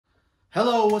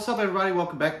Hello, what's up everybody?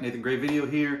 Welcome back. Nathan Gray Video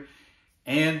here.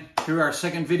 And here our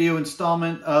second video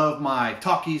installment of my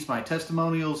talkies, my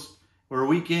testimonials. We're a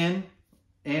week in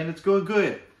and it's going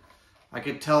good. I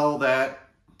could tell that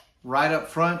right up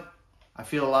front, I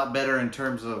feel a lot better in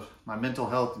terms of my mental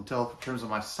health, in terms of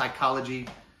my psychology.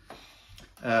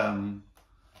 I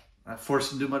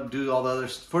forcing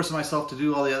myself to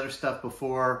do all the other stuff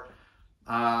before.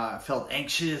 I felt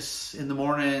anxious in the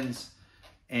mornings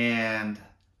and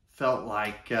felt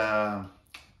like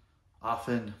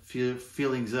often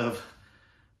feelings of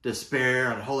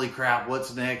despair and holy crap,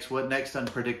 what's next? What next?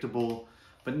 Unpredictable.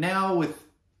 But now with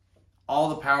all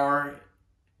the power,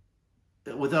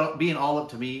 without being all up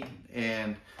to me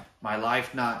and my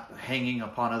life not hanging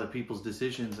upon other people's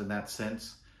decisions in that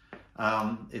sense,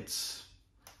 it's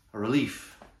a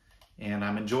relief and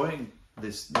I'm enjoying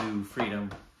this new freedom.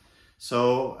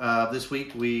 So this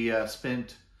week we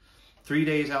spent 3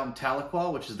 days out in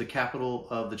Talkie, which is the capital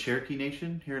of the Cherokee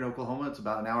Nation here in Oklahoma. It's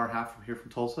about an hour and a half from here from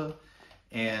Tulsa.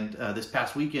 And this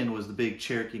past weekend was the big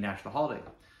Cherokee National Holiday.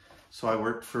 So I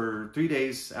worked for 3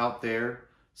 days out there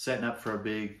setting up for a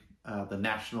big, the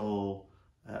national,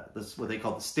 this what they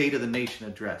call the State of the Nation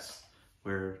address,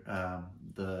 where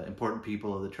the important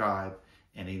people of the tribe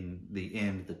and in the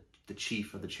end, the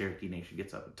chief of the Cherokee Nation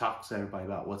gets up and talks to everybody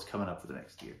about what's coming up for the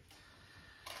next year.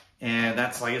 And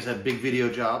that's, like I said, big video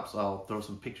job, so I'll throw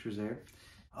some pictures there.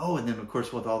 Oh, and then of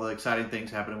course with all the exciting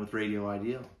things happening with Radio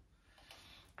Ideal.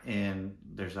 And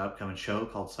there's an upcoming show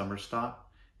called Summer Stop,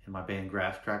 and my band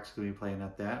Grass Track's gonna be playing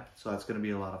at that. So that's gonna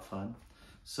be a lot of fun.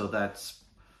 So that's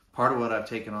part of what I've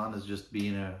taken on, is just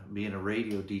being a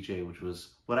radio DJ, which was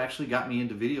what actually got me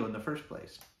into video in the first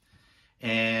place.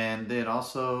 And then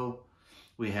also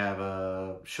we have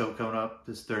a show coming up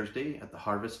this Thursday at the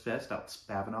Harvest Fest out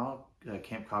in Spavinaw,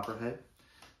 Camp Copperhead.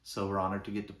 So we're honored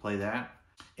to get to play that.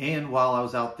 And while I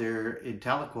was out there in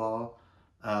Talkie, one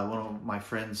of my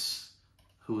friends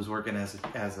who was working as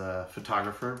a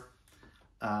photographer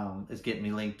is getting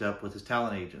me linked up with his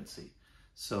talent agency.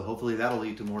 So hopefully that'll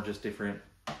lead to more just different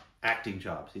acting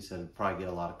jobs. He said he'd probably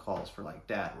get a lot of calls for like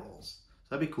dad roles.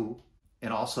 So that'd be cool.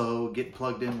 And also get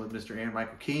plugged in with Mr. Aaron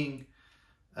Michael King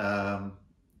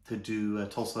to do a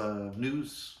Tulsa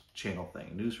news channel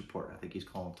thing, news report. I think he's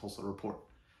calling it Tulsa Report.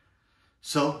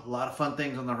 So a lot of fun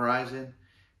things on the horizon,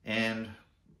 and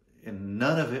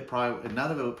none of it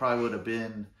probably would have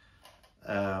been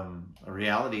a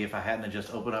reality if I hadn't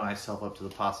just opened myself up to the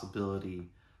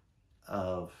possibility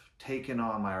of taking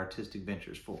on my artistic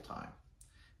ventures full time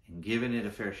and giving it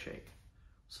a fair shake.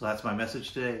 So that's my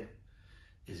message today.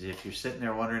 Is if you're sitting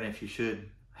there wondering if you should,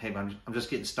 hey, I'm just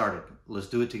getting started. Let's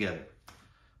do it together.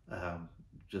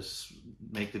 Just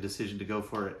make the decision to go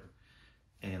for it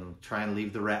and try and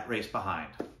leave the rat race behind.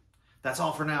 That's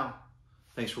all for now.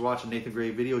 Thanks for watching. Nathan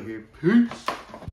Gray Video here. Peace.